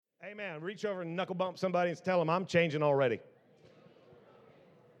Amen. Reach over and knuckle bump somebody and tell them I'm changing already.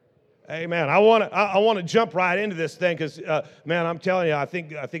 Amen. I want to jump right into this thing because, man, I'm telling you, I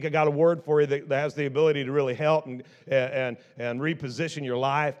think I got a word for you that has the ability to really help and reposition your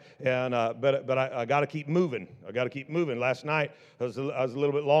life. And but I got to keep moving. I got to keep moving. Last night I was a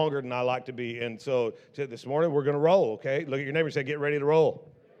little bit longer than I like to be, and so this morning we're going to roll. Okay, look at your neighbor and say, "Get ready to roll."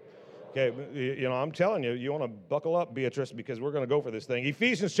 Okay, you know, I'm telling you, you want to buckle up, Beatrice, because we're going to go for this thing.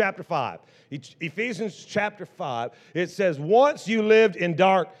 Ephesians chapter 5. Ephesians chapter 5, it says, once you lived in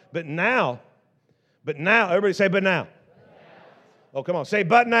dark, but now, everybody say, but now. Oh, come on, say,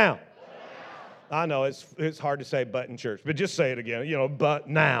 but now. I know, it's hard to say but in church, but just say it again, you know, but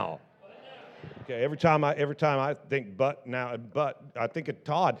now. Okay, every time I think but now, but I think of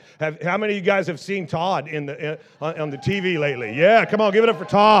Todd. How many of you guys have seen Todd on the TV lately? Yeah, come on, give it up for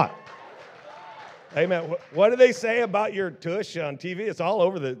Todd. Amen. What do they say about your tush on TV? It's all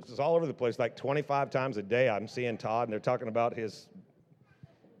over the place. Like 25 times a day, I'm seeing Todd, and they're talking about his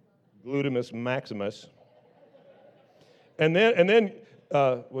glutamus maximus. And then,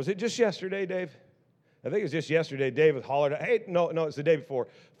 was it just yesterday, Dave? I think it was just yesterday. Dave hollered, "Hey, no, it's the day before,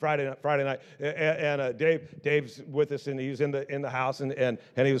 Friday night." And Dave's with us, and he was in the house, and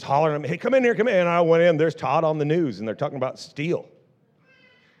he was hollering at me, "Hey, come in here." And I went in. There's Todd on the news, and they're talking about steel.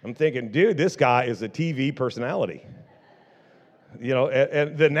 I'm thinking, dude, this guy is a TV personality. You know,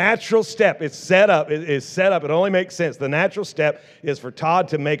 and the natural step, it's set up. It only makes sense. The natural step is for Todd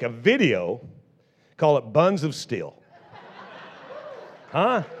to make a video, call it Buns of Steel.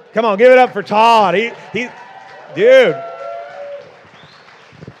 Huh? Come on, give it up for Todd. Dude,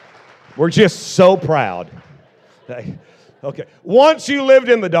 we're just so proud. Okay, once you lived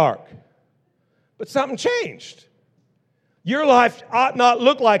in the dark, but something changed. Your life ought not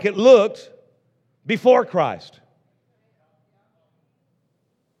look like it looked before Christ.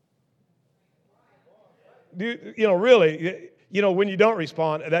 You know, really, you know, when you don't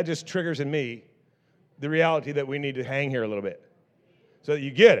respond, that just triggers in me the reality that we need to hang here a little bit so that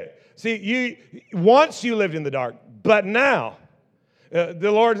you get it. See, once you lived in the dark, but now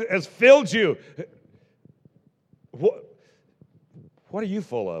the Lord has filled you. What are you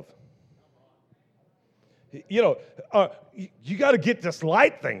full of? You know, you got to get this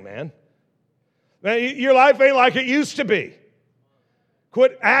light thing, man. Man, your life ain't like it used to be.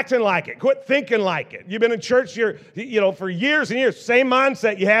 Quit acting like it. Quit thinking like it. You've been in church for years and years. Same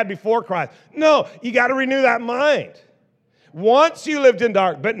mindset you had before Christ. No, you got to renew that mind. Once you lived in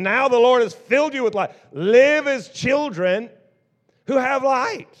dark, but now the Lord has filled you with light. Live as children who have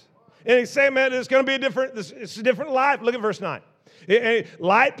light. And he's saying, man, it's going to be it's a different life. Look at verse 9.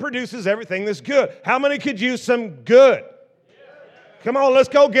 Light produces everything that's good. How many could use some good? Come on, let's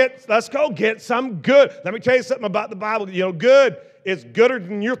go get some good. Let me tell you something about the Bible. You know, good is gooder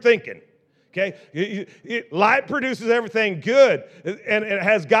than you're thinking. Okay? Light produces everything good, and it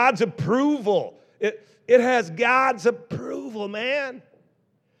has God's approval. It has God's approval, man.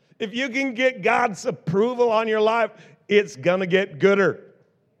 If you can get God's approval on your life, it's going to get gooder.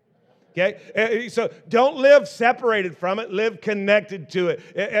 Okay, so don't live separated from it. Live connected to it,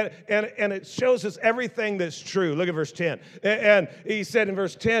 and it shows us everything that's true. Look at verse 10. And he said in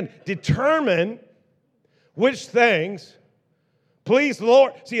verse 10, determine which things please the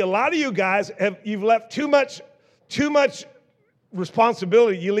Lord. See, a lot of you guys you've left too much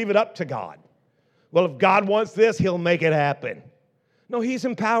responsibility. You leave it up to God. Well, if God wants this, He'll make it happen. No, He's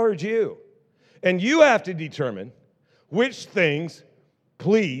empowered you, and you have to determine which things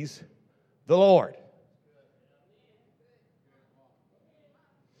please the Lord.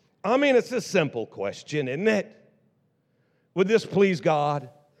 I mean, it's a simple question, isn't it? Would this please God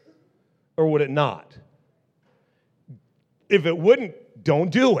or would it not? If it wouldn't, don't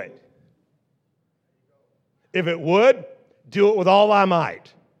do it. If it would, do it with all thy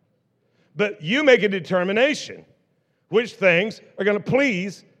might. But you make a determination which things are going to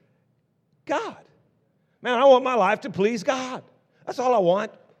please God. Man, I want my life to please God. That's all I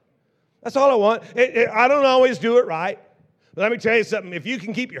want. That's all I want. I don't always do it right. But let me tell you something. If you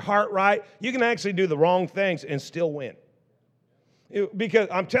can keep your heart right, you can actually do the wrong things and still win. Because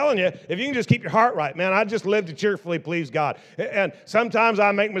I'm telling you, if you can just keep your heart right, man, I just live to cheerfully please God. And sometimes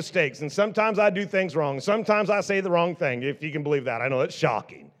I make mistakes, and sometimes I do things wrong. Sometimes I say the wrong thing, if you can believe that. I know it's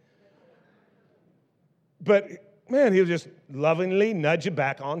shocking. But, man, He'll just lovingly nudge you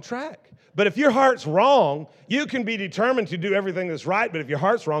back on track. But if your heart's wrong, you can be determined to do everything that's right, but if your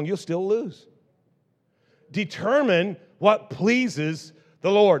heart's wrong, you'll still lose. Determine what pleases the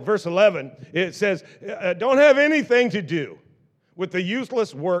Lord. Verse 11, it says, don't have anything to do with the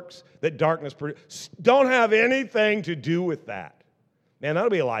useless works that darkness produces. Don't have anything to do with that. Man, that'll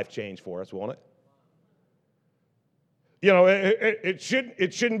be a life change for us, won't it? You know, it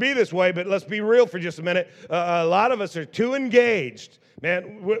shouldn't be this way, but let's be real for just a minute. A lot of us are too engaged,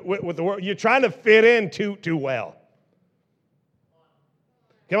 man, with the world. You're trying to fit in too well.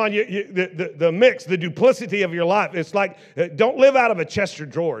 Come on, the mix, the duplicity of your life. It's like, don't live out of a chest of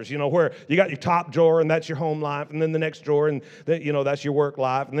drawers, you know, where you got your top drawer and that's your home life, and then the next drawer and that's your work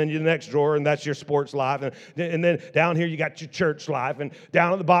life, and then your next drawer and that's your sports life, and then down here you got your church life, and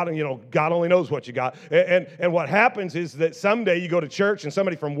down at the bottom, you know, God only knows what you got. And what happens is that someday you go to church and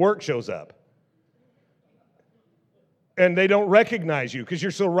somebody from work shows up. And they don't recognize you because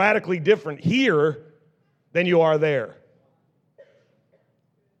you're so radically different here than you are there.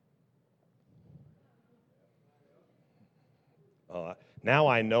 Now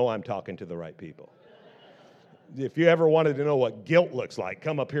I know I'm talking to the right people. If you ever wanted to know what guilt looks like,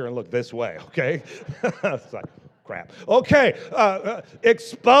 come up here and look this way, okay? It's like, crap. Okay,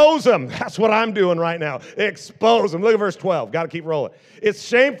 expose them. That's what I'm doing right now. Expose them. Look at verse 12. Got to keep rolling. It's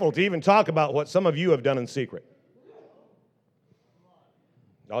shameful to even talk about what some of you have done in secret.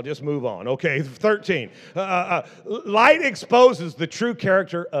 I'll just move on. Okay, 13. Light exposes the true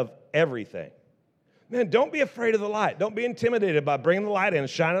character of everything. Man, don't be afraid of the light. Don't be intimidated by bringing the light in and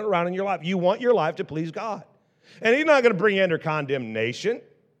shining it around in your life. You want your life to please God. And He's not going to bring you under condemnation.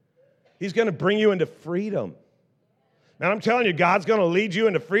 He's going to bring you into freedom. And I'm telling you, God's going to lead you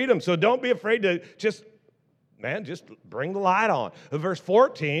into freedom. So don't be afraid to just bring the light on. In verse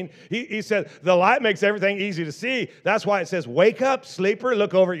 14, he said, the light makes everything easy to see. That's why it says, wake up, sleeper.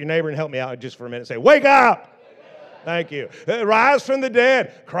 Look over at your neighbor and help me out just for a minute. Say, wake up. Thank you. Rise from the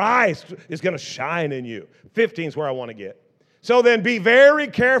dead. Christ is going to shine in you. 15 is where I want to get. So then be very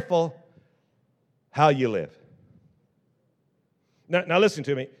careful how you live. Now listen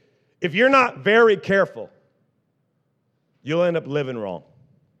to me. If you're not very careful, you'll end up living wrong.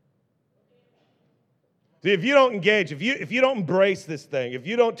 See, if you don't engage, if you don't embrace this thing, if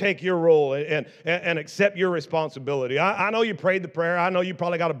you don't take your role and accept your responsibility, I know you prayed the prayer. I know you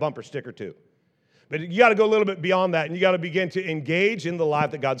probably got a bumper sticker too. But you got to go a little bit beyond that, and you got to begin to engage in the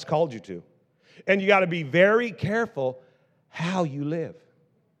life that God's called you to. And you got to be very careful how you live.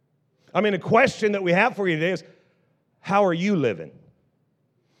 I mean, the question that we have for you today is, how are you living?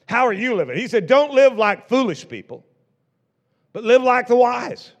 How are you living? He said, don't live like foolish people, but live like the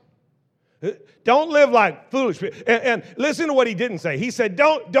wise. Don't live like foolish people. And listen to what he didn't say. He said,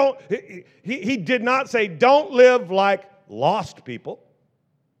 he did not say, don't live like lost people.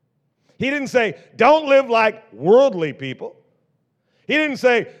 He didn't say, don't live like worldly people. He didn't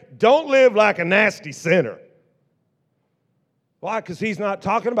say, don't live like a nasty sinner. Why? Because he's not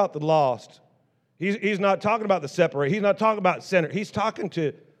talking about the lost. He's not talking about the separate. He's not talking about sinner. He's talking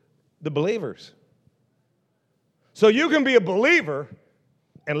to the believers. So you can be a believer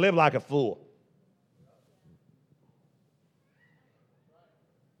and live like a fool.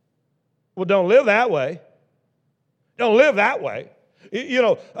 Well, don't live that way. Don't live that way. You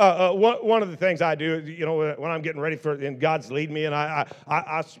know, one of the things I do, you know, when I'm getting ready for, and God's leading me, and I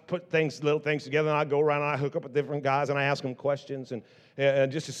put little things together, and I go around and I hook up with different guys, and I ask them questions,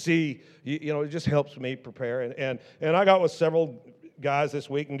 and just to see, you know, it just helps me prepare. And I got with several guys this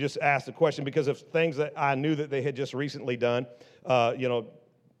week and just asked the question because of things that I knew that they had just recently done, you know,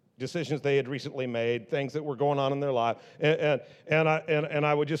 decisions they had recently made, things that were going on in their life, and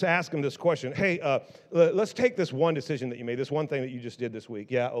I would just ask them this question: hey, let's take this one decision that you made, this one thing that you just did this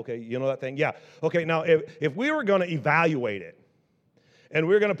week. Yeah, okay, you know that thing? Yeah, okay. Now, if we were going to evaluate it, and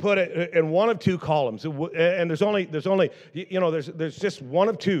we're going to put it in one of two columns, and there's only you know there's just one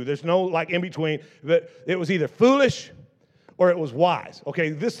of two. There's no like in between. But it was either foolish or it was wise. Okay,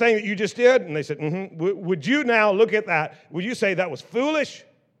 this thing that you just did, and they said, would you now look at that? Would you say that was foolish?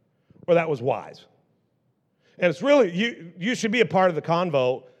 Or that was wise? And it's really, you should be a part of the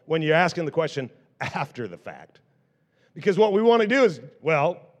convo when you're asking the question after the fact. Because what we want to do is,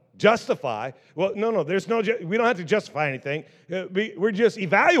 well, justify. Well, no, we don't have to justify anything. We're just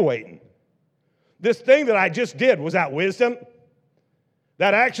evaluating. This thing that I just did, was that wisdom?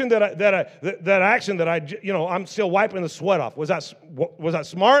 That action that I you know, I'm still wiping the sweat off. Was that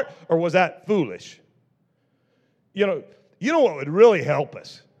smart or was that foolish? You know what would really help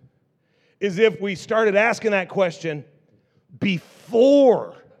us is if we started asking that question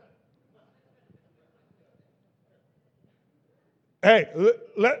before. Hey,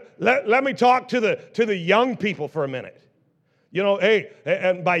 let me talk to the young people for a minute. You know, hey,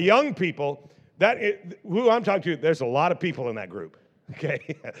 and by young people, who I'm talking to, there's a lot of people in that group.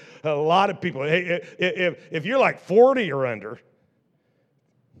 Okay, a lot of people. Hey, if you're like 40 or under,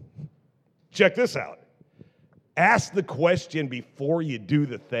 check this out. Ask the question before you do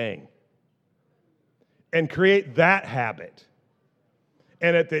the thing. And create that habit.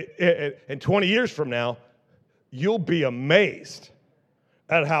 And and 20 years from now, you'll be amazed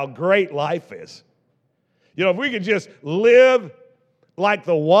at how great life is. You know, if we could just live like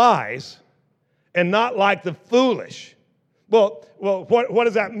the wise and not like the foolish. Well, what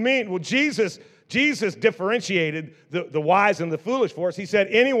does that mean? Well, Jesus differentiated the wise and the foolish for us. He said,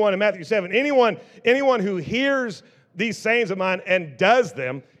 anyone, in Matthew 7, anyone who hears these sayings of mine and does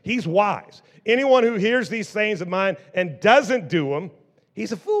them, he's wise. Anyone who hears these sayings of mine and doesn't do them,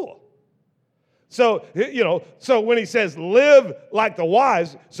 he's a fool. So, so when he says live like the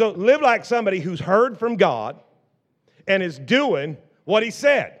wise, so live like somebody who's heard from God and is doing what he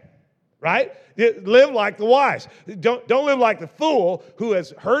said, right? Live like the wise. Don't live like the fool who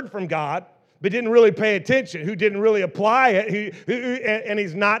has heard from God but didn't really pay attention, who didn't really apply it, and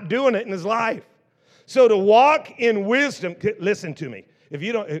he's not doing it in his life. So to walk in wisdom, listen to me. If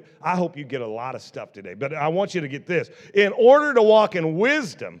you don't, I hope you get a lot of stuff today, but I want you to get this. In order to walk in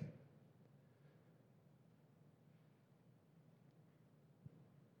wisdom,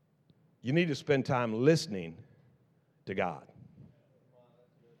 you need to spend time listening to God.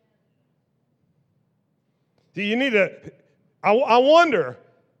 See, you need to, I wonder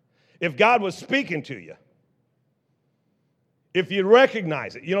if God was speaking to you. If you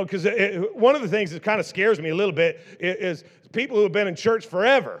recognize it, because one of the things that kind of scares me a little bit is people who have been in church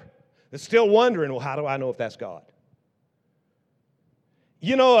forever that's still wondering, well, how do I know if that's God?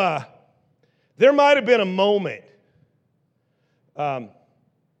 There might have been a moment not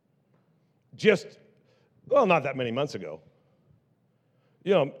that many months ago,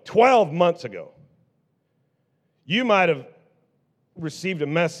 12 months ago, you might have received a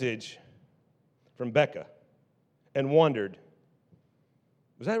message from Becca and wondered,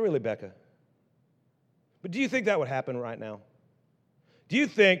 was that really Becca? But do you think that would happen right now? Do you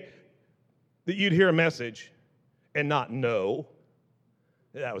think that you'd hear a message and not know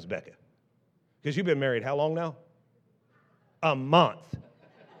that was Becca? Because you've been married how long now? A month.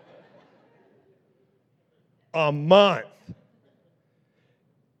 A month.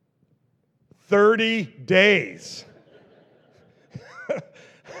 30 days.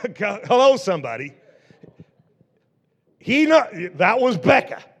 Hello, somebody. That was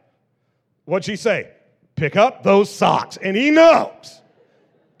Becca. What'd she say? Pick up those socks. And he knows.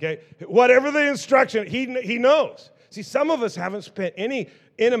 Okay? Whatever the instruction, he knows. See, some of us haven't spent any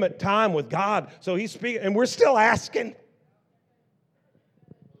intimate time with God, so he's speaking, and we're still asking.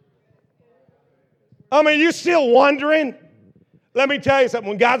 I mean, you're still wondering? Let me tell you something.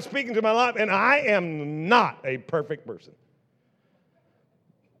 When God's speaking to my life, and I am not a perfect person.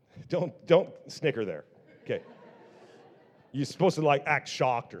 Don't snicker there. Okay. You're supposed to act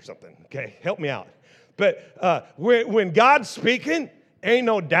shocked or something. Okay. Help me out. But when God's speaking, ain't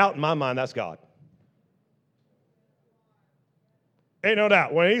no doubt in my mind that's God. Ain't no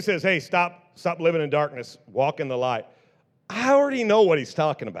doubt. When he says, hey, stop living in darkness, walk in the light, I already know what he's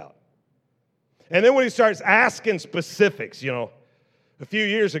talking about. And then when he starts asking specifics, a few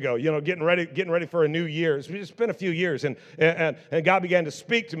years ago, getting ready for a new year. It's been a few years, and God began to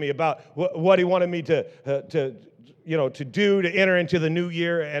speak to me about what he wanted me to do to enter into the new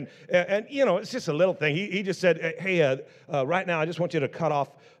year, and it's just a little thing. He just said, hey, right now I just want you to cut off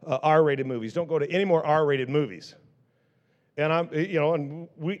R-rated movies. Don't go to any more R-rated movies. And and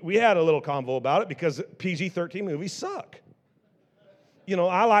we had a little convo about it because PG-13 movies suck.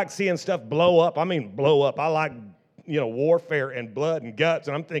 I like seeing stuff blow up. I mean, blow up. I like warfare and blood and guts.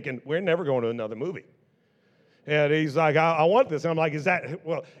 And I'm thinking, we're never going to another movie. And he's like, I want this. And I'm like, is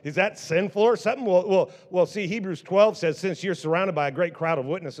that sinful or something? Well, see, Hebrews 12 says, since you're surrounded by a great crowd of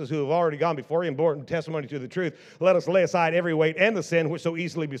witnesses who have already gone before you and borne testimony to the truth, let us lay aside every weight and the sin which so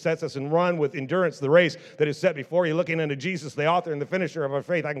easily besets us and run with endurance the race that is set before you, looking unto Jesus, the author and the finisher of our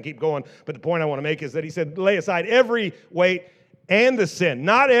faith. I can keep going, but the point I want to make is that he said, lay aside every weight and the sin.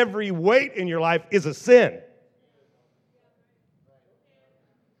 Not every weight in your life is a sin.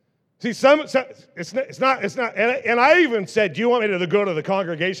 See, it's not, and I even said, do you want me to go to the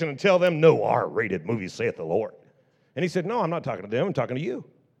congregation and tell them no R-rated movies, saith the Lord? And he said, no, I'm not talking to them, I'm talking to you.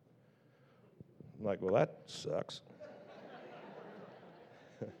 I'm like, well, that sucks.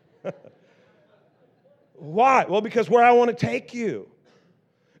 Why? Well, because where I want to take you.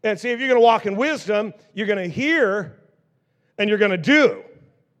 And see, if you're going to walk in wisdom, you're going to hear and you're going to do.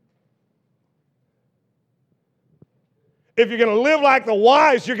 If you're going to live like the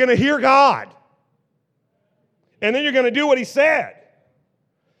wise, you're going to hear God. And then you're going to do what he said.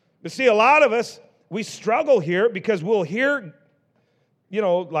 But see, a lot of us, we struggle here because we'll hear,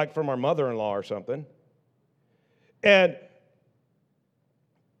 like from our mother-in-law or something. And,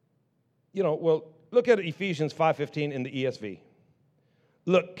 well, look at Ephesians 5:15 in the ESV.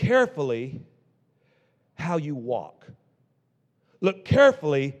 Look carefully how you walk. Look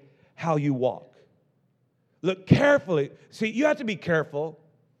carefully how you walk. Look carefully. See, you have to be careful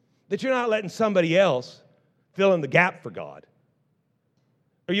that you're not letting somebody else fill in the gap for God,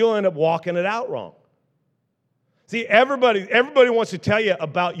 or you'll end up walking it out wrong. See, everybody wants to tell you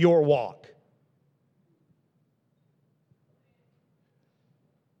about your walk.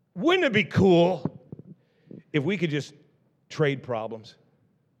 Wouldn't it be cool if we could just trade problems?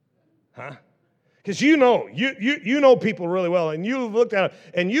 Huh? Because you know people really well, and you've looked at them,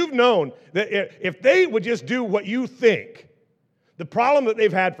 and you've known that if they would just do what you think, the problem that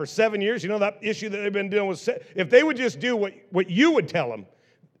they've had for 7 years, that issue that they've been dealing with, if they would just do what you would tell them,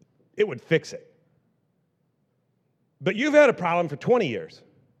 it would fix it. But you've had a problem for 20 years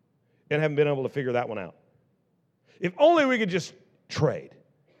and haven't been able to figure that one out. If only we could just trade,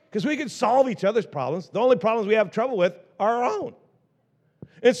 because we could solve each other's problems. The only problems we have trouble with are our own.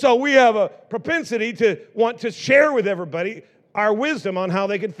 And so we have a propensity to want to share with everybody our wisdom on how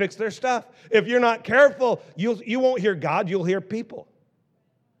they can fix their stuff. If you're not careful, you won't hear God, you'll hear people.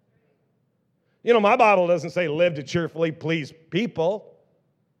 My Bible doesn't say live to cheerfully please people.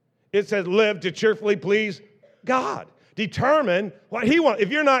 It says live to cheerfully please God. Determine what He wants.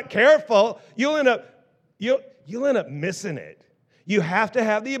 If you're not careful, you'll end up missing it. You have to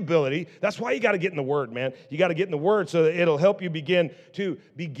have the ability. That's why you got to get in the Word, man. You got to get in the Word so that it'll help you begin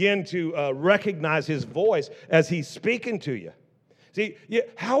to recognize His voice as He's speaking to you. See,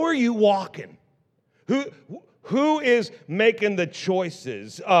 how are you walking? Who is making the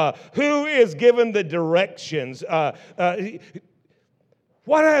choices? Who is giving the directions?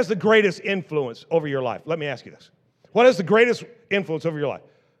 What has the greatest influence over your life? Let me ask you this. What has the greatest influence over your life?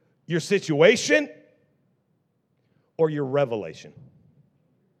 Your situation or your revelation?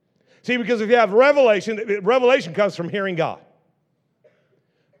 See, because if you have revelation comes from hearing God.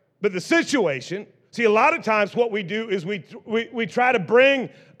 But the situation, see, a lot of times what we do is we try to bring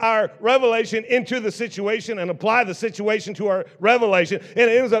our revelation into the situation and apply the situation to our revelation, and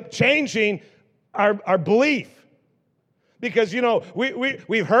it ends up changing our belief. Because,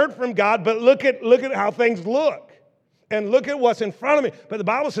 we've heard from God, but look at how things look. And look at what's in front of me. But the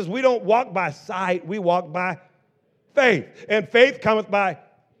Bible says we don't walk by sight, we walk by faith. And faith cometh by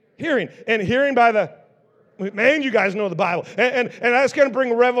hearing. And hearing by the, man, you guys know the Bible. And that's going to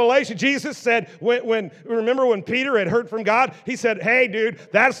bring revelation. Jesus said, remember when Peter had heard from God? He said, hey, dude,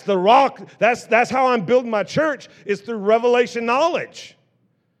 that's the rock. That's how I'm building my church, is through revelation knowledge.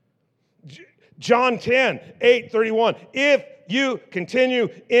 John 10:8-31. If you continue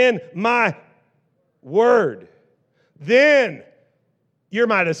in my word, then you're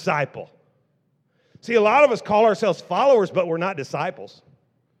my disciple. See, a lot of us call ourselves followers, but we're not disciples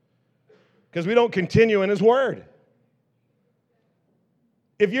because we don't continue in His Word.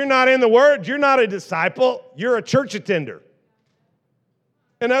 If you're not in the Word, you're not a disciple, you're a church attender.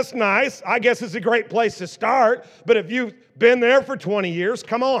 And that's nice. I guess it's a great place to start, but if you've been there for 20 years,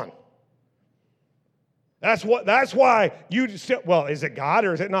 come on. That's why you still, well, is it God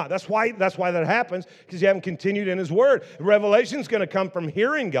or is it not? That's why that happens, because you haven't continued in His Word. Revelation's going to come from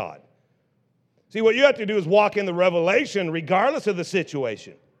hearing God. See, what you have to do is walk in the revelation regardless of the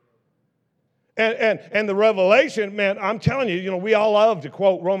situation. And the revelation, man, I'm telling you, we all love to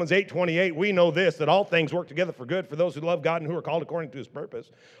quote Romans 8:28. We know this, that all things work together for good for those who love God and who are called according to His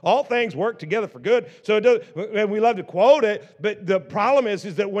purpose. All things work together for good. So it does, and we love to quote it, but the problem is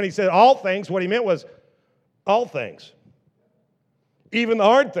that when He said all things, what He meant was all things. Even the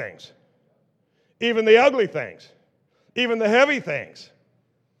hard things. Even the ugly things. Even the heavy things.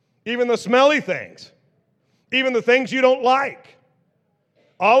 Even the smelly things. Even the things you don't like.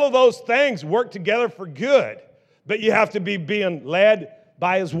 All of those things work together for good, but you have to be being led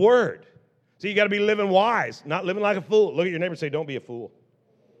by His Word. So you got to be living wise, not living like a fool. Look at your neighbor and say, don't be a fool.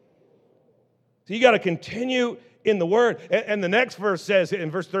 So you got to continue in the Word. And the next verse says, in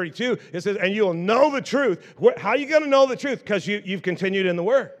verse 32, it says, and you'll know the truth. How are you going to know the truth? Because you've continued in the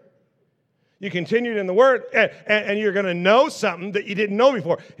Word. You continued in the Word, and you're going to know something that you didn't know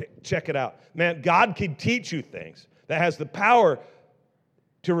before. Check it out. Man, God can teach you things that has the power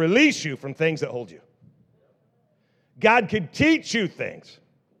to release you from things that hold you. God can teach you things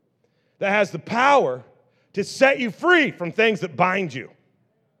that has the power to set you free from things that bind you.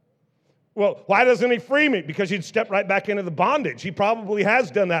 Well, why doesn't He free me? Because you'd step right back into the bondage. He probably has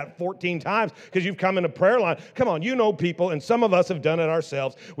done that 14 times because you've come in a prayer line. Come on, you know people, and some of us have done it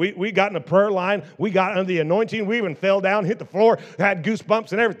ourselves. We got in a prayer line. We got under the anointing. We even fell down, hit the floor, had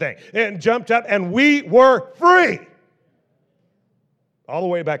goosebumps and everything, and jumped up, and we were free. all the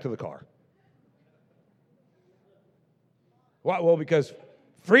way back to the car. Why? Well, because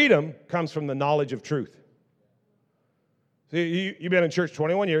freedom comes from the knowledge of truth. See, you've been in church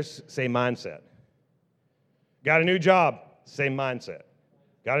 21 years, same mindset. Got a new job, same mindset.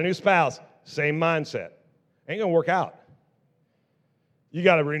 Got a new spouse, same mindset. Ain't going to work out. You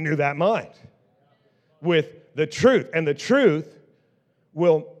got to renew that mind with the truth, and the truth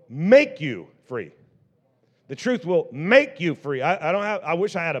will make you free. The truth will make you free. I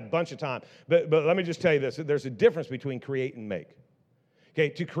wish I had a bunch of time, but let me just tell you this. There's a difference between create and make. Okay,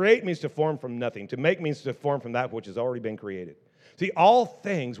 to create means to form from nothing. To make means to form from that which has already been created. See, all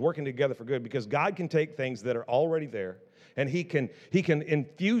things working together for good, because God can take things that are already there, and He can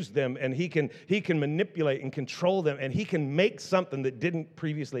infuse them, and He can manipulate and control them, and He can make something that didn't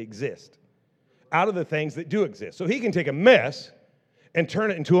previously exist out of the things that do exist. So He can take a mess and turn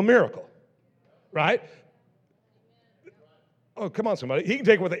it into a miracle, right? Oh, come on, somebody. He can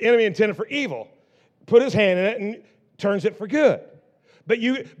take what the enemy intended for evil, put His hand in it, and turns it for good. But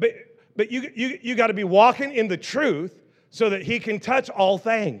you got to be walking in the truth so that He can touch all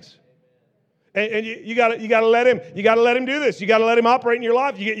things. And you got to let Him do this. You got to let Him operate in your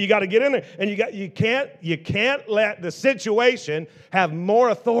life. You got to get in there, and you can't let the situation have more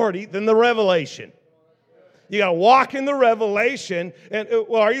authority than the revelation. You got to walk in the revelation. And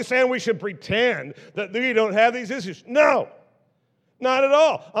well, are you saying we should pretend that we don't have these issues? No, not at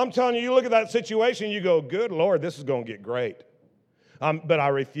all. I'm telling you, you look at that situation, you go, "Good Lord, this is going to get great." But I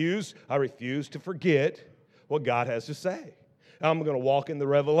refuse to forget what God has to say. I'm going to walk in the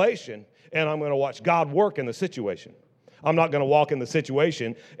revelation, and I'm going to watch God work in the situation. I'm not going to walk in the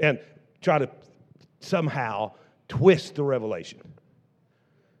situation and try to somehow twist the revelation.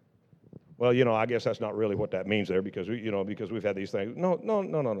 Well, I guess that's not really what that means there, because we've had these things.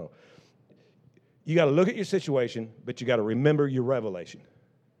 No. You got to look at your situation, but you got to remember your revelation.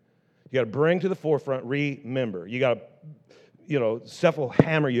 You got to bring to the forefront, remember. You got to stuff will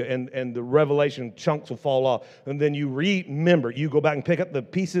hammer you, and the revelation chunks will fall off. And then you remember. You go back and pick up the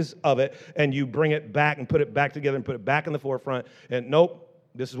pieces of it, and you bring it back and put it back together and put it back in the forefront. And nope,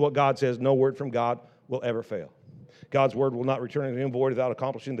 this is what God says. No word from God will ever fail. God's word will not return to Him void without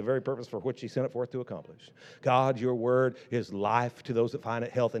accomplishing the very purpose for which He sent it forth to accomplish. God, your word is life to those that find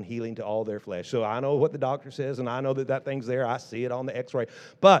it, health and healing to all their flesh. So I know what the doctor says, and I know that thing's there. I see it on the x-ray.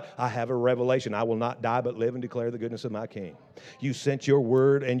 But I have a revelation. I will not die but live and declare the goodness of my King. You sent your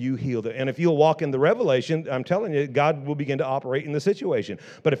word, and you healed it. And if you'll walk in the revelation, I'm telling you, God will begin to operate in the situation.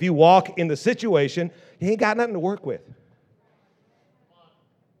 But if you walk in the situation, you ain't got nothing to work with.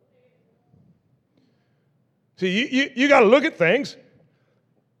 See, you got to look at things,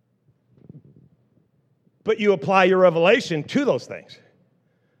 but you apply your revelation to those things.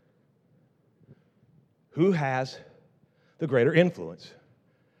 Who has the greater influence?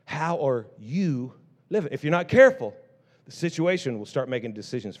 How are you living? If you're not careful, the situation will start making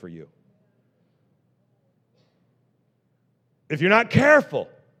decisions for you. If you're not careful,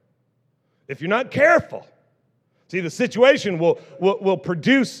 see, the situation will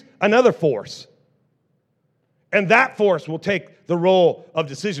produce another force. And that force will take the role of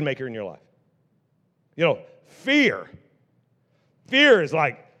decision maker in your life. Fear. Fear is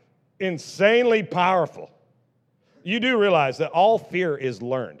like insanely powerful. You do realize that all fear is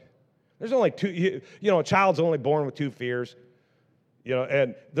learned. There's only two, a child's only born with two fears,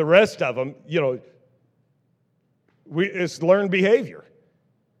 and the rest of them, it's learned behavior.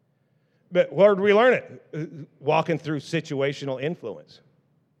 But where do we learn it? Walking through situational influence.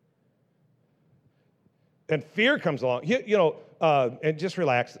 And fear comes along, and just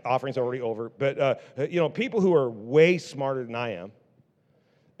relax. The offering's already over. But, people who are way smarter than I am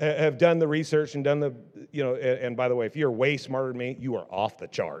have done the research and done the, and by the way, if you're way smarter than me, you are off the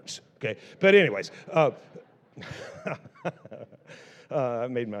charts, okay? But anyways, I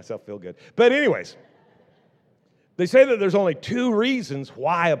made myself feel good. But anyways, they say that there's only two reasons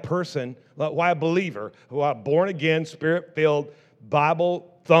why a believer, who a born-again, spirit-filled,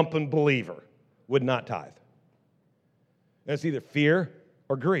 Bible-thumping believer would not tithe. And it's either fear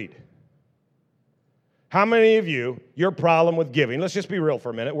or greed. How many of you, your problem with giving, let's just be real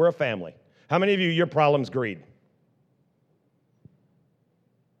for a minute, we're a family. How many of you, your problem's greed?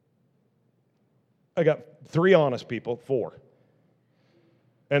 I got 3 honest people, 4.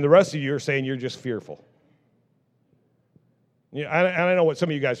 And the rest of you are saying you're just fearful. And I know what some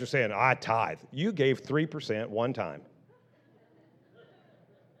of you guys are saying, I tithe. You gave 3% one time.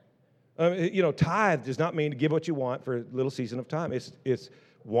 Tithe does not mean to give what you want for a little season of time. It's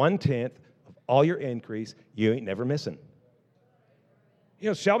 1/10 of all your increase. You ain't never missing.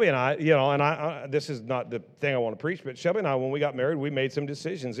 Shelby and I, this is not the thing I want to preach, but Shelby and I, when we got married, we made some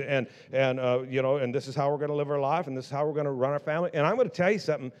decisions, and this is how we're going to live our life, and this is how we're going to run our family. And I'm going to tell you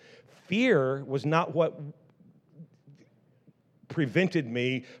something. Fear was not what prevented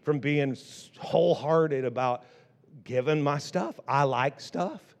me from being wholehearted about giving my stuff. I like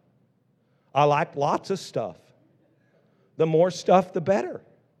stuff. I like lots of stuff. The more stuff, the better.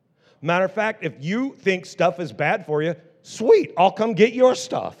 Matter of fact, if you think stuff is bad for you, sweet, I'll come get your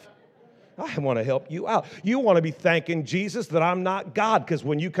stuff. I want to help you out. You want to be thanking Jesus that I'm not God, because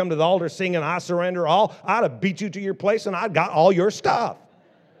when you come to the altar singing, I surrender all, I'd have beat you to your place and I'd got all your stuff.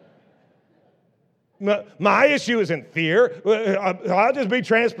 My issue isn't fear. I'll just be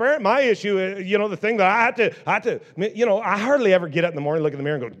transparent. My issue is, the thing that I have to, I hardly ever get up in the morning, look in the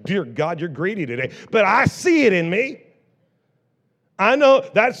mirror and go, dear God, you're greedy today. But I see it in me. I know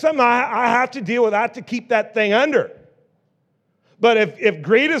that's something I have to deal with. I have to keep that thing under. But if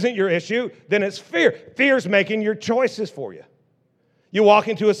greed isn't your issue, then it's fear. Fear's making your choices for you. You walk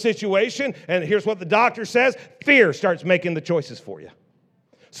into a situation, and here's what the doctor says. Fear starts making the choices for you.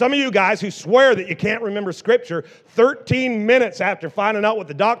 Some of you guys who swear that you can't remember Scripture, 13 minutes after finding out what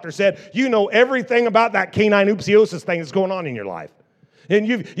the doctor said, you know everything about that canine oopsiosis thing that's going on in your life. And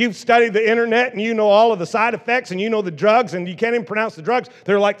you've studied the internet, and you know all of the side effects, and you know the drugs, and you can't even pronounce the drugs.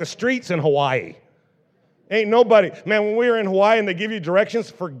 They're like the streets in Hawaii. Ain't nobody. Man, when we were in Hawaii and they give you directions,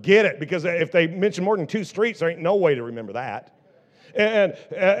 forget it. Because if they mention more than 2 streets, there ain't no way to remember that.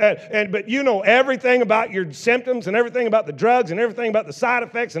 But you know everything about your symptoms and everything about the drugs and everything about the side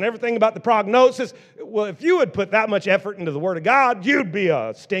effects and everything about the prognosis. Well, if you would put that much effort into the Word of God, you'd be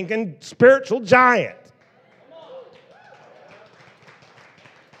a stinking spiritual giant.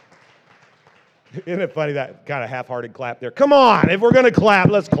 Isn't it funny, that kind of half-hearted clap there? Come on, if we're going to clap,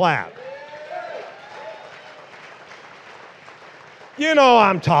 let's clap.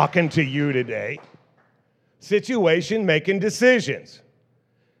 I'm talking to you today. Situation making decisions.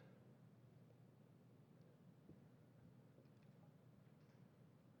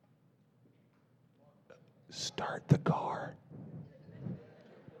 Start the car.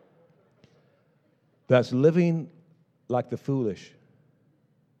 That's living like the foolish.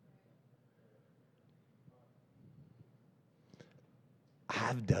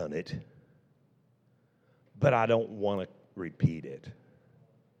 I've done it, but I don't want to repeat it.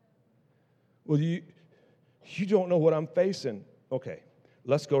 Well, you don't know what I'm facing. Okay,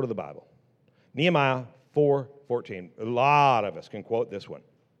 let's go to the Bible. Nehemiah 4:14. A lot of us can quote this one.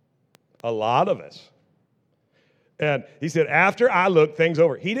 A lot of us. And he said, after I looked things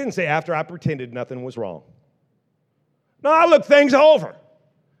over. He didn't say after I pretended nothing was wrong. No, I looked things over.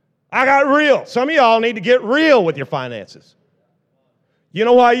 I got real. Some of y'all need to get real with your finances. You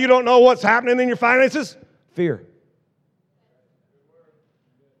know why you don't know what's happening in your finances? Fear.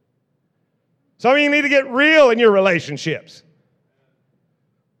 Some of you need to get real in your relationships.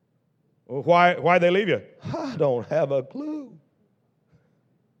 Well, why'd they leave you? I don't have a clue.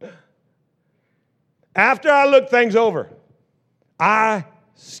 After I looked things over, I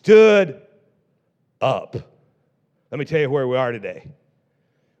stood up. Let me tell you where we are today.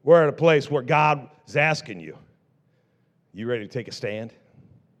 We're at a place where God is asking you, you ready to take a stand?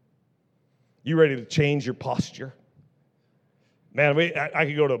 You ready to change your posture? Man, I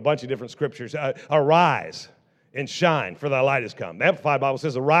could go to a bunch of different scriptures. Arise and shine, for thy light has come. The Amplified Bible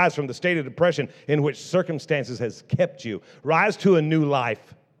says, arise from the state of depression in which circumstances has kept you. Rise to a new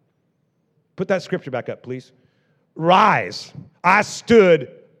life. Put that scripture back up, please. Rise. I stood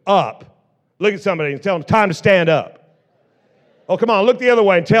up. Look at somebody and tell them, time to stand up. Oh, come on, look the other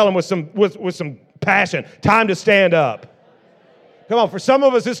way and tell them with some passion, time to stand up. Come on, for some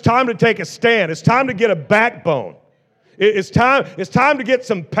of us, it's time to take a stand. It's time to get a backbone. It's time to get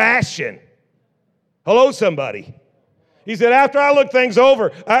some passion. Hello, somebody. He said, after I looked things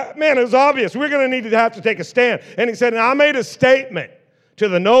over, it was obvious. We're going to have to take a stand. And he said, and I made a statement to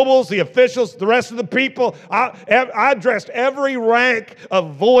the nobles, the officials, the rest of the people. I addressed every rank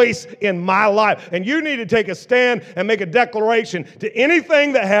of voice in my life. And you need to take a stand and make a declaration to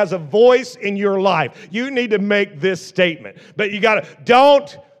anything that has a voice in your life. You need to make this statement. But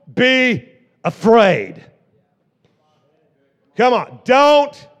don't be afraid. Come on,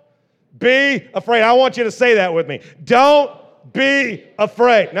 don't be afraid. I want you to say that with me. Don't be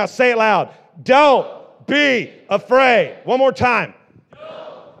afraid. Now say it loud. Don't be afraid. One more time.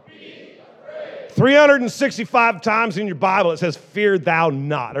 Don't be afraid. 365 times in your Bible it says, fear thou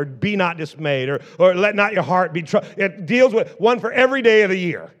not, or be not dismayed, or let not your heart be troubled. It deals with one for every day of the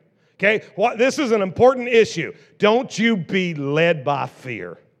year. Okay? This is an important issue. Don't you be led by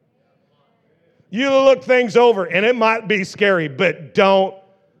fear. You look things over, and it might be scary, but don't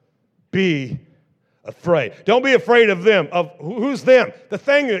be afraid. Don't be afraid of them. Of who's them? The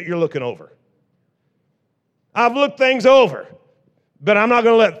thing that you're looking over. I've looked things over, but I'm not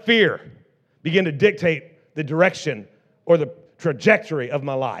going to let fear begin to dictate the direction or the trajectory of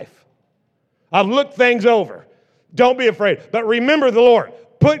my life. I've looked things over. Don't be afraid, but remember the Lord.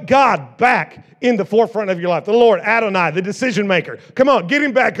 Put God back in the forefront of your life. The Lord, Adonai, the decision maker. Come on, get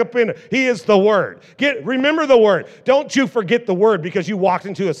him back up in it. He is the Word. Remember the Word. Don't you forget the Word because you walked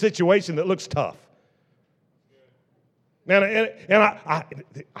into a situation that looks tough. And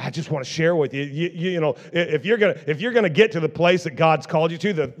I just want to share with you, you know, if you're gonna get to the place that God's called you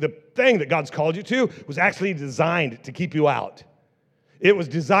to, the thing that God's called you to was actually designed to keep you out. It was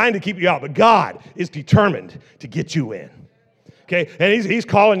designed to keep you out, but God is determined to get you in. Okay, and he's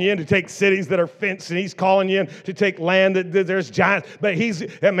calling you in to take cities that are fenced, and he's calling you in to take land that there's giants. But he's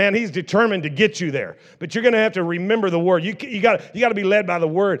determined to get you there. But you're going to have to remember the Word. You got to be led by the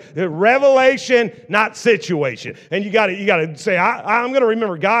Word. The revelation, not situation. And you got to say, I'm going to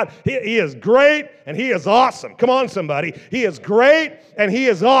remember God. He is great and He is awesome. Come on, somebody. He is great and He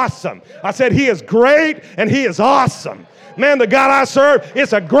is awesome. I said He is great and He is awesome. Man, the God I serve,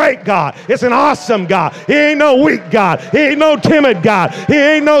 it's a great God. It's an awesome God. He ain't no weak God. He ain't no timid God. He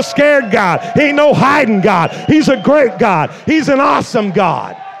ain't no scared God. He ain't no hiding God. He's a great God. He's an awesome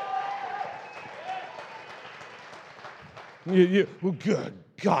God. Well, good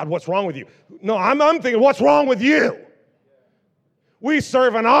God, what's wrong with you? No, I'm thinking, what's wrong with you? We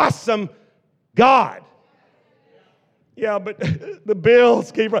serve an awesome God. Yeah, but the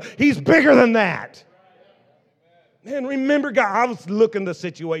bills keep running. He's bigger than that. Man, remember God. I was looking the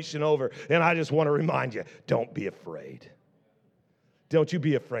situation over, and I just want to remind you, don't be afraid. Don't you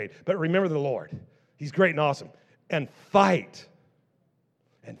be afraid. But remember the Lord. He's great and awesome. And fight.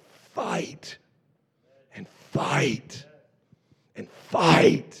 And fight. And fight. And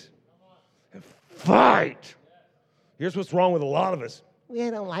fight. And fight. Here's what's wrong with a lot of us. We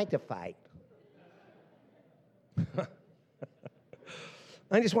don't like to fight.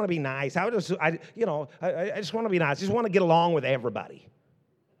 I just want to be nice. I just want to be nice. I just want to get along with everybody.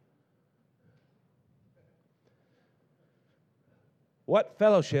 What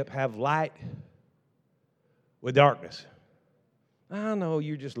fellowship have light with darkness? I know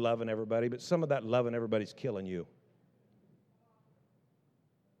you're just loving everybody, but some of that loving everybody's killing you.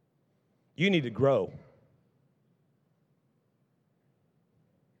 You need to grow.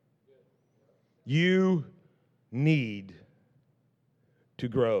 You need to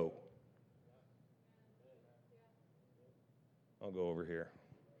grow. I'll go over here.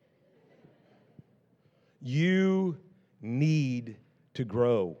 You need to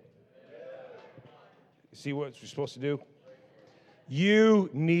grow. You see what you're supposed to do? You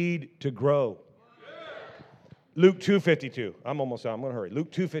need to grow. Luke 2:52. I'm almost done. I'm going to hurry.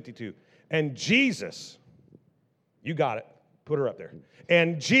 Luke 2:52. And Jesus, you got it. Put her up there.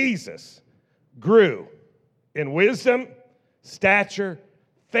 And Jesus grew in wisdom, stature,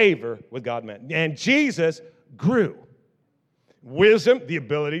 favor with God and man. And Jesus grew. Wisdom, the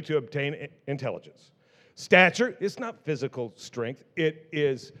ability to obtain intelligence. Stature, it's not physical strength. It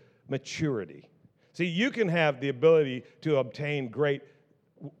is maturity. See, you can have the ability to obtain great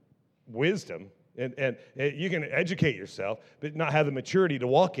wisdom, and you can educate yourself, but not have the maturity to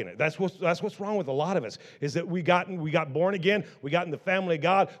walk in it. That's what's wrong with a lot of us, is that we got born again, we got in the family of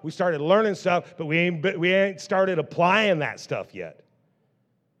God, we started learning stuff, but we ain't started applying that stuff yet.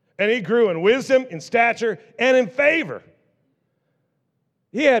 And he grew in wisdom, in stature, and in favor.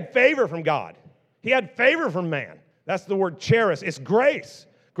 He had favor from God. He had favor from man. That's the word charis. It's grace.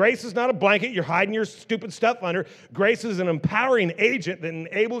 Grace is not a blanket you're hiding your stupid stuff under. Grace is an empowering agent that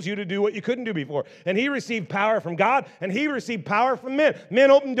enables you to do what you couldn't do before. And he received power from God, and he received power from men.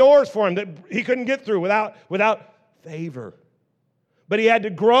 Men opened doors for him that he couldn't get through without favor. But he had to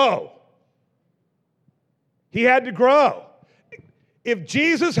grow. He had to grow. If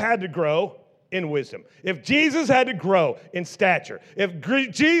Jesus had to grow in wisdom, if Jesus had to grow in stature, if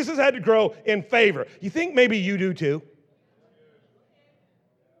Jesus had to grow in favor, you think maybe you do too?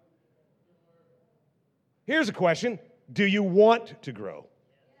 Here's a question. Do you want to grow?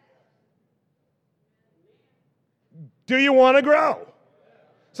 Do you want to grow?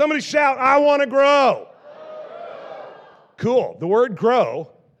 Somebody shout, I want to grow. Cool. The word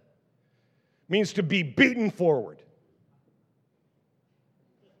grow means to be beaten forward.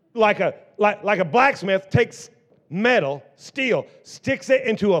 Like a blacksmith takes metal, steel, sticks it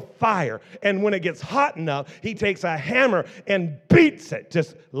into a fire, and when it gets hot enough, he takes a hammer and beats it,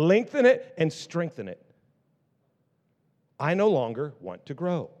 just lengthen it and strengthen it. I no longer want to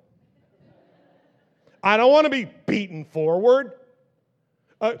grow. I don't want to be beaten forward.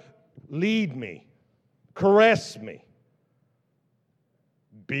 Lead me. Caress me.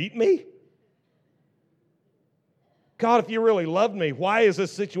 Beat me? God, if you really loved me, why is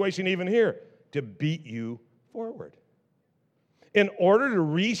this situation even here? To beat you forward. In order to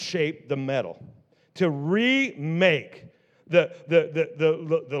reshape the metal, to remake the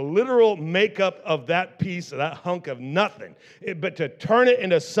literal makeup of that piece, of that hunk of nothing, but to turn it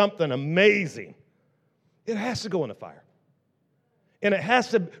into something amazing, it has to go in the fire. And it has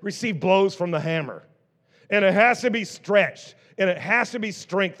to receive blows from the hammer. And it has to be stretched. And it has to be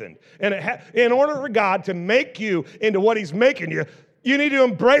strengthened. And in order for God to make you into what He's making you, you need to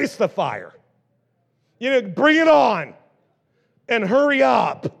embrace the fire. You know, bring it on. And hurry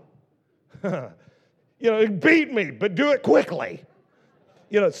up. Beat me, but do it quickly.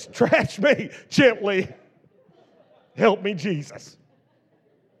 Stretch me gently. Help me, Jesus.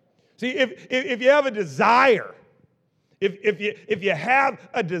 See, if you have a desire, if you have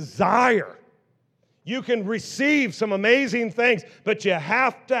a desire, you can receive some amazing things, but you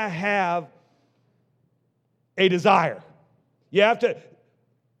have to have a desire. You have to,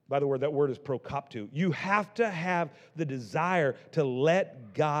 by the word, that word is prokoptu. You have to have the desire to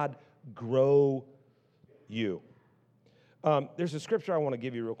let God grow you. There's a scripture I want to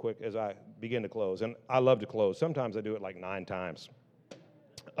give you real quick as I begin to close, and I love to close. Sometimes I do it like 9 times.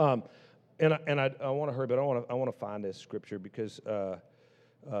 And I want to hurry, but I want to find this scripture because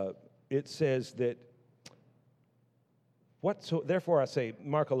it says that therefore I say,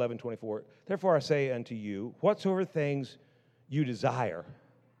 Mark 11:24, therefore I say unto you, whatsoever things you desire,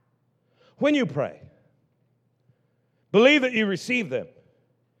 when you pray, believe that you receive them,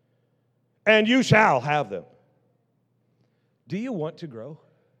 and you shall have them. Do you want to grow?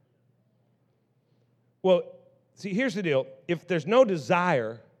 Well, see, here's the deal. If there's no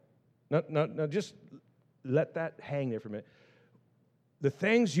desire, no, just let that hang there for a minute. The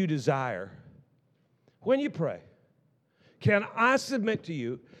things you desire, when you pray, can I submit to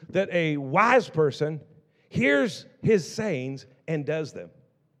you that a wise person hears his sayings and does them?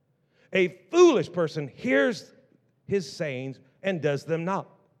 A foolish person hears his sayings and does them not.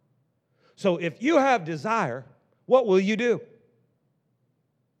 So if you have desire, what will you do?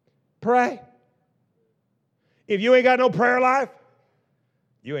 Pray. If you ain't got no prayer life,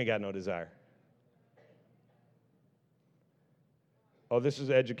 you ain't got no desire. Oh, this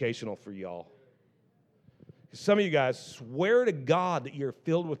is educational for y'all. Some of you guys swear to God that you're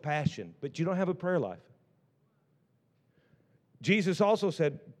filled with passion, but you don't have a prayer life. Jesus also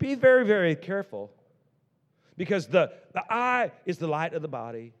said, be very, very careful, because the eye is the light of the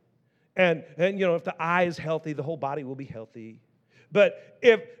body. And if the eye is healthy, the whole body will be healthy. But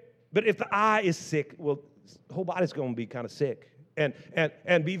if the eye is sick, well, the whole body's going to be kind of sick.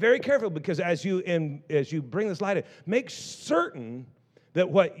 And be very careful, because as you bring this light in, make certain that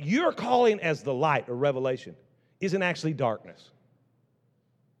what you're calling as the light or revelation isn't actually darkness.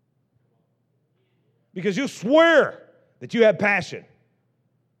 Because you swear that you have passion,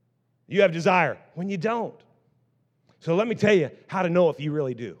 you have desire, when you don't. So let me tell you how to know if you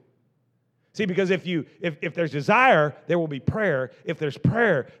really do. See, because if there's desire, there will be prayer. If there's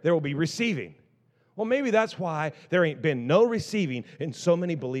prayer, there will be receiving. Well, maybe that's why there ain't been no receiving in so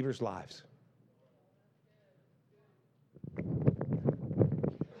many believers' lives.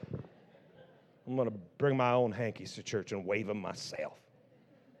 I'm going to bring my own hankies to church and wave them myself.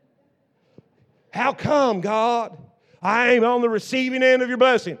 How come, God? I ain't on the receiving end of your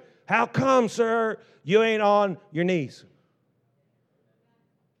blessing. How come, sir, you ain't on your knees?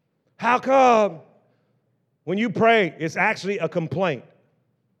 How come when you pray, it's actually a complaint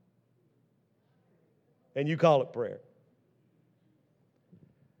and you call it prayer?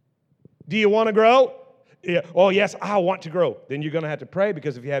 Do you want to grow? Yeah. Oh, yes, I want to grow. Then you're going to have to pray,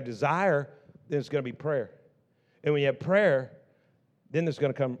 because if you have desire, then it's going to be prayer. And when you have prayer, then there's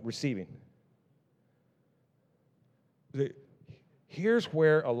going to come receiving. Here's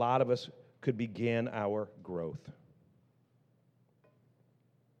where a lot of us could begin our growth.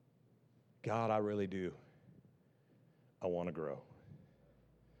 God, I really do. I want to grow.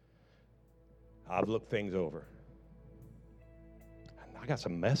 I've looked things over. I got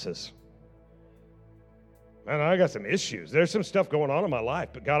some messes. Man, I got some issues. There's some stuff going on in my life.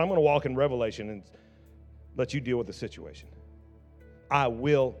 But God, I'm going to walk in revelation and let you deal with the situation. I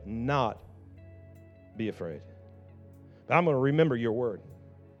will not be afraid. But I'm going to remember your word.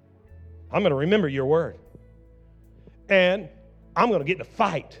 I'm going to remember your word. And I'm going to get in a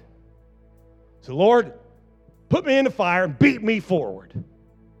fight. So, Lord, put me in the fire and beat me forward.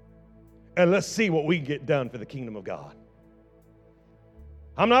 And let's see what we can get done for the kingdom of God.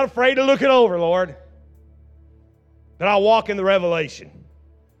 I'm not afraid to look it over, Lord. But I'll walk in the revelation.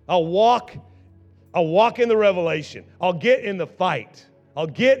 I'll walk in the revelation. I'll get in the fight. I'll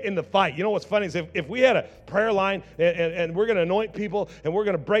get in the fight. You know what's funny is if we had a prayer line and we're going to anoint people and we're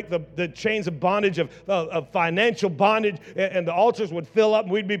going to break the chains of bondage, of financial bondage, and the altars would fill up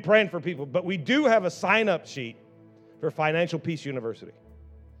and we'd be praying for people. But we do have a sign-up sheet for Financial Peace University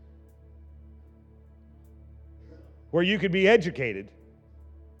where you could be educated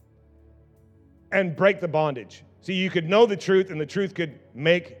and break the bondage. See, you could know the truth and the truth could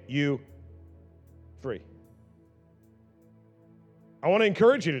make you free. I want to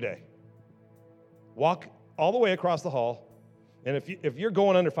encourage you today. Walk all the way across the hall, and if you're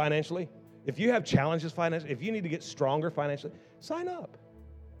going under financially, if you have challenges financially, if you need to get stronger financially, sign up.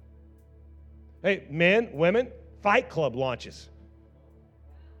 Hey, men, women, Fight Club launches.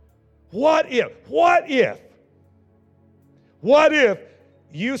 What if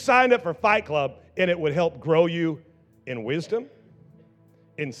you signed up for Fight Club and it would help grow you in wisdom,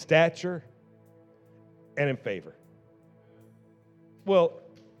 in stature, and in favor? Well,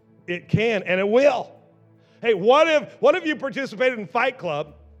 it can and it will. Hey, what if you participated in Fight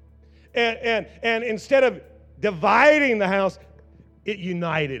Club and instead of dividing the house, it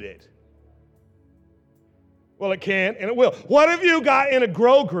united it? Well, it can and it will. What if you got in a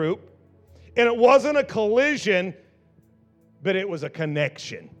grow group and it wasn't a collision, but it was a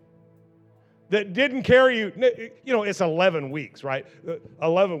connection that didn't carry you? You know, it's 11 weeks, right?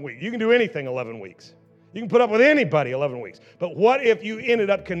 11 weeks. You can do anything 11 weeks. You can put up with anybody 11 weeks. But what if you ended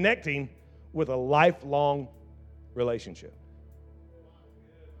up connecting with a lifelong relationship?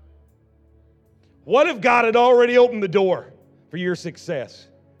 What if God had already opened the door for your success,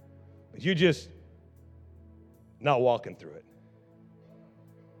 but you just not walking through it?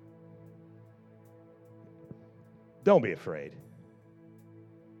 Don't be afraid.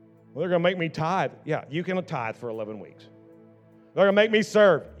 Well, they're going to make me tithe. Yeah, you can tithe for 11 weeks. They're going to make me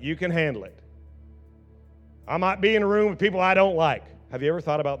serve. You can handle it. I might be in a room with people I don't like. Have you ever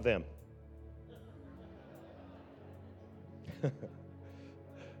thought about them?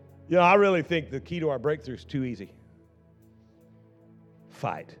 You know, I really think the key to our breakthrough is too easy.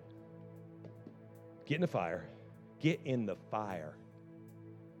 Fight. Get in the fire. Get in the fire.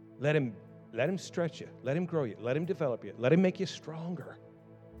 Let him stretch you. Let him grow you. Let him develop you. Let him make you stronger.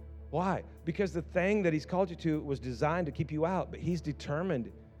 Why? Because the thing that he's called you to was designed to keep you out, but he's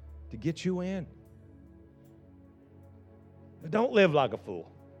determined to get you in. Don't live like a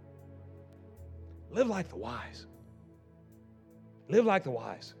fool. Live like the wise. Live like the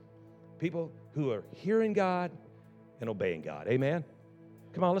wise. People who are hearing God and obeying God. Amen?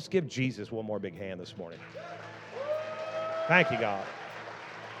 Come on, let's give Jesus one more big hand this morning. Thank you, God.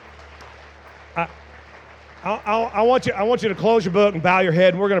 I want you to close your book and bow your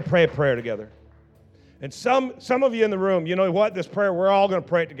head, and we're going to pray a prayer together. And some of you in the room, you know what? This prayer, we're all going to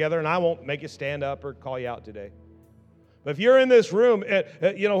pray it together, and I won't make you stand up or call you out today. But if you're in this room,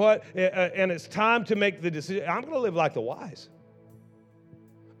 you know what? And it's time to make the decision. I'm going to live like the wise.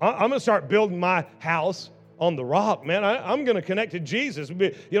 I'm going to start building my house on the rock, man. I'm going to connect to Jesus.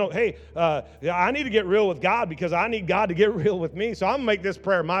 You know, hey, I need to get real with God because I need God to get real with me. So I'm going to make this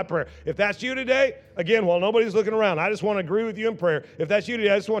prayer my prayer. If that's you today, again, while nobody's looking around, I just want to agree with you in prayer. If that's you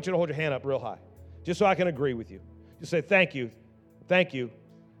today, I just want you to hold your hand up real high, just so I can agree with you. Just say, thank you, thank you,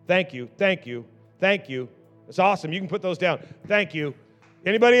 thank you, thank you, thank you. It's awesome. You can put those down. Thank you.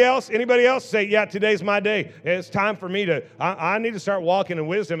 Anybody else? Anybody else say, yeah, today's my day. It's time for me to, I need to start walking in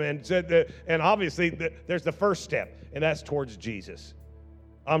wisdom. And obviously, there's the first step, and that's towards Jesus.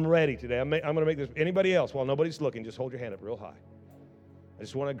 I'm ready today. I'm going to make this. Anybody else? While nobody's looking, just hold your hand up real high. I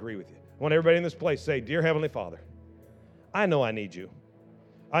just want to agree with you. I want everybody in this place to say, Dear Heavenly Father, I know I need you.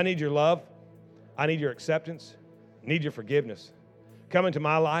 I need your love. I need your acceptance. I need your forgiveness. Come into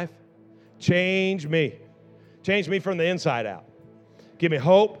my life. Change me. Change me from the inside out. Give me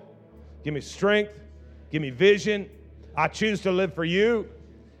hope. Give me strength. Give me vision. I choose to live for you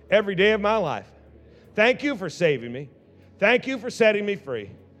every day of my life. Thank you for saving me. Thank you for setting me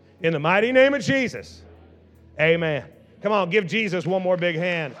free. In the mighty name of Jesus, amen. Come on, give Jesus one more big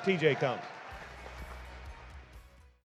hand. TJ comes.